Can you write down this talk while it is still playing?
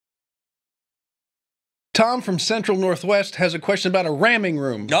Tom from Central Northwest has a question about a ramming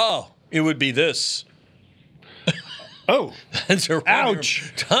room. Oh, it would be this. Oh, That's a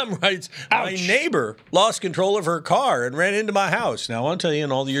ouch. Tom writes, my Ouch. neighbor lost control of her car and ran into my house. Now, I'll tell you,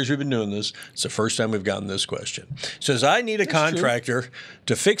 in all the years we've been doing this, it's the first time we've gotten this question. Says, I need a contractor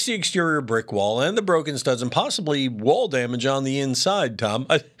to fix the exterior brick wall and the broken studs and possibly wall damage on the inside, Tom.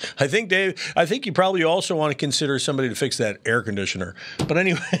 I think, Dave, I think you probably also want to consider somebody to fix that air conditioner. But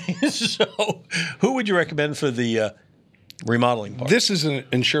anyway, so who would you recommend for the remodeling part? This is an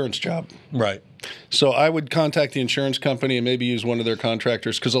insurance job. Right. So I would contact the insurance company and maybe use one of their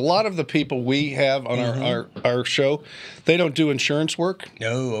contractors, because a lot of the people we have on our show, they don't do insurance work.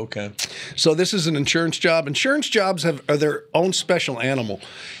 Oh, okay. So this is an insurance job. Insurance jobs are their own special animal,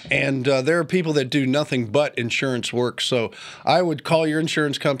 and there are people that do nothing but insurance work. So I would call your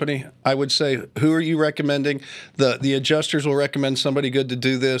insurance company. I would say, who are you recommending? The adjusters will recommend somebody good to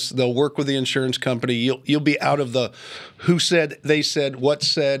do this. They'll work with the insurance company. You'll be out of the who said, they said, what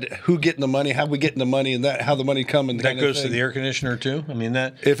said, who getting the money, how we getting the money, and that how the money coming. That goes to the air conditioner too. I mean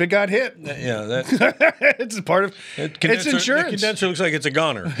that if it got hit, yeah, that it's a part of it's insurance. The condenser looks like it's a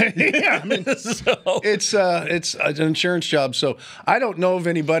goner. Yeah, I mean, it's an insurance job. So I don't know of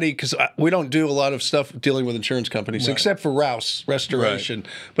anybody, because we don't do a lot of stuff dealing with insurance companies, except for Rouse Restoration. Right.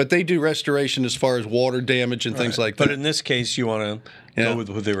 But they do restoration as far as water damage and things like that. But in this case, you want to go with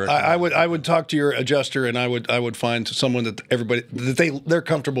the recommend. I would talk to your adjuster, and I would find someone that they're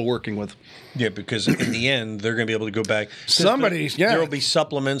comfortable working with. Yeah, because in the end, they're going to be able to go back. There will be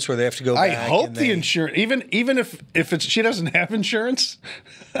supplements where they have to go I back. hope the insurance, even if she doesn't have insurance,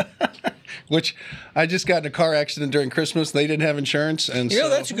 which I just got in a car accident during Christmas. They didn't have insurance, and so,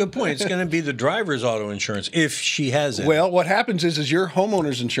 that's a good point. It's going to be the driver's auto insurance if she has it. Well, what happens is your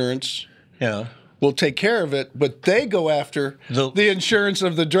homeowner's insurance. Yeah. Will take care of it, but they go after the insurance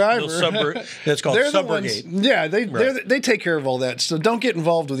of the driver. That's called subrogate. Yeah, they take care of all that. So don't get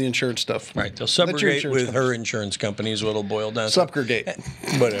involved with the insurance stuff. Right, they'll subrogate with her insurance company is what it'll boil down to. Subrogate.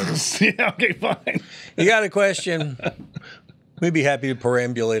 Whatever. Yeah, okay, fine. You got a question? We'd be happy to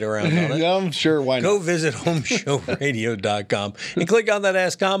perambulate around on it. I'm sure, why not? Go visit HomeShowRadio.com and click on that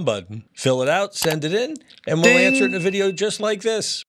Ask Tom button. Fill it out, send it in, and we'll answer it in a video just like this.